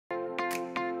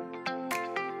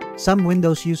Some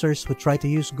Windows users who try to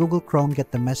use Google Chrome get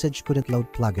the message couldn't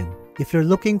load plugin. If you're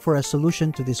looking for a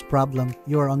solution to this problem,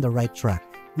 you are on the right track.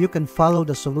 You can follow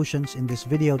the solutions in this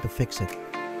video to fix it.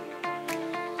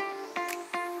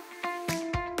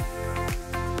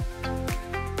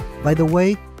 By the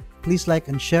way, please like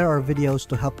and share our videos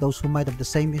to help those who might have the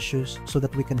same issues so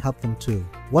that we can help them too.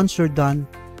 Once you're done,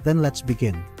 then let's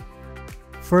begin.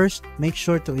 First, make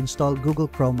sure to install Google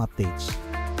Chrome updates.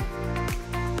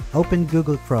 Open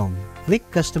Google Chrome. Click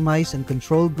Customize and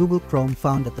control Google Chrome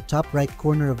found at the top right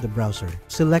corner of the browser.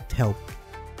 Select Help.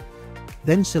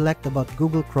 Then select About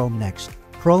Google Chrome next.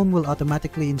 Chrome will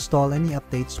automatically install any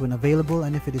updates when available,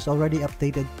 and if it is already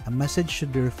updated, a message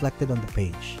should be reflected on the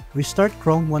page. Restart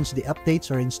Chrome once the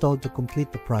updates are installed to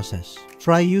complete the process.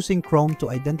 Try using Chrome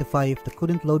to identify if the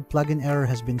couldn't load plugin error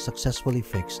has been successfully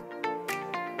fixed.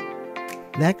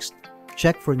 Next,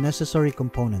 check for necessary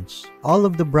components. All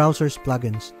of the browser's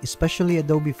plugins, especially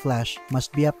Adobe Flash,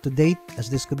 must be up to date, as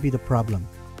this could be the problem.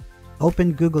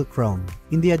 Open Google Chrome.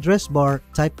 In the address bar,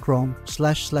 type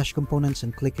Chrome//components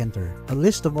and click Enter. A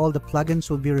list of all the plugins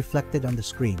will be reflected on the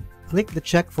screen. Click the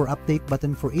Check for Update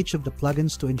button for each of the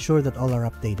plugins to ensure that all are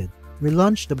updated.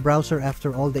 Relaunch the browser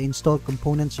after all the installed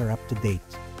components are up to date.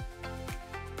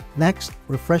 Next,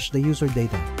 refresh the user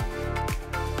data.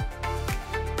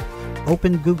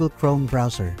 Open Google Chrome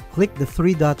browser. Click the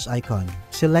three dots icon.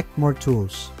 Select More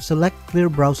Tools. Select Clear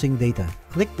Browsing Data.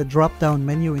 Click the drop-down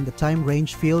menu in the Time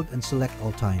Range field and select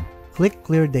All Time. Click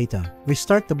Clear Data.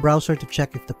 Restart the browser to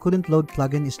check if the couldn't load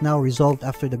plugin is now resolved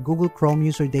after the Google Chrome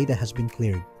user data has been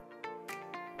cleared.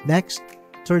 Next,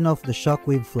 turn off the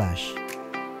SHOCKWAVE Flash.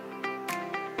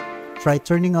 Try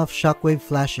turning off SHOCKWAVE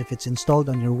Flash if it's installed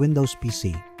on your Windows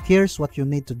PC. Here's what you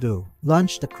need to do.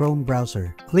 Launch the Chrome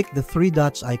browser. Click the three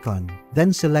dots icon.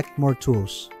 Then select More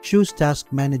Tools. Choose Task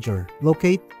Manager.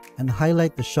 Locate and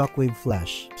highlight the SHOCKWAVE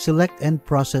Flash. Select End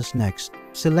Process next.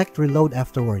 Select Reload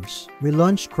afterwards.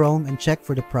 Relaunch Chrome and check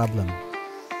for the problem.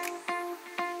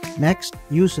 Next,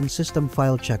 use an System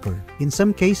File Checker. In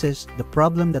some cases, the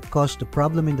problem that caused the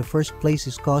problem in the first place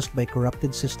is caused by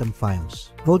corrupted system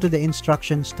files. Go to the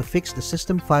instructions to fix the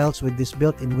system files with this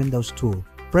built-in Windows tool.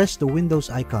 Press the Windows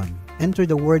icon. Enter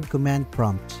the word command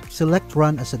prompt. Select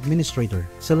Run as Administrator.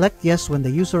 Select Yes when the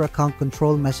User Account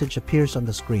Control message appears on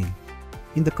the screen.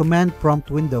 In the command prompt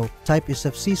window, type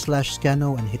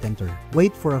sfc/scano and hit Enter.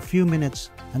 Wait for a few minutes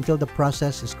until the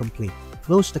process is complete.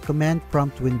 Close the command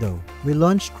prompt window.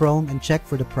 Relaunch Chrome and check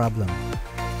for the problem.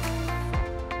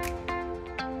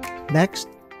 Next,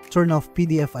 turn off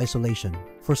PDF isolation.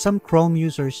 For some Chrome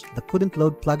users, the couldn't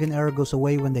load plugin error goes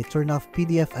away when they turn off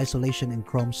PDF isolation in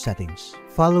Chrome's settings.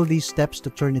 Follow these steps to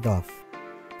turn it off.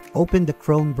 Open the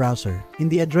Chrome browser. In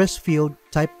the address field,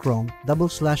 type Chrome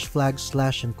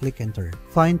 // and click Enter.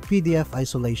 Find PDF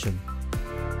isolation.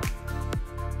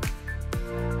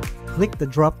 Click the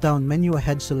drop-down menu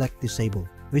ahead, select Disable.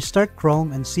 Restart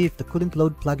Chrome and see if the couldn't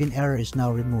load plugin error is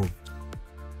now removed.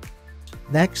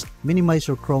 Next, minimize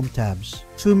your Chrome tabs.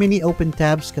 Too many open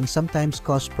tabs can sometimes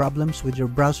cause problems with your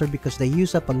browser because they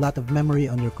use up a lot of memory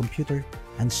on your computer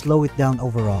and slow it down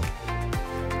overall.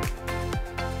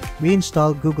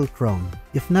 Reinstall Google Chrome.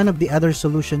 If none of the other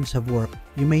solutions have worked,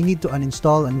 you may need to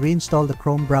uninstall and reinstall the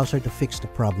Chrome browser to fix the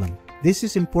problem. This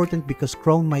is important because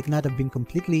Chrome might not have been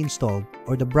completely installed,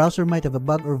 or the browser might have a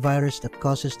bug or virus that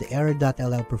causes the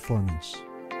error.ll performance.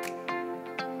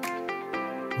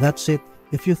 That's it.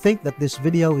 If you think that this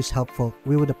video is helpful,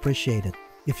 we would appreciate it.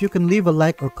 If you can leave a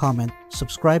like or comment,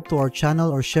 subscribe to our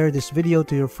channel or share this video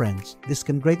to your friends. This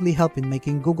can greatly help in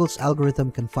making Google's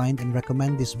algorithm can find and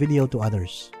recommend this video to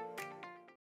others.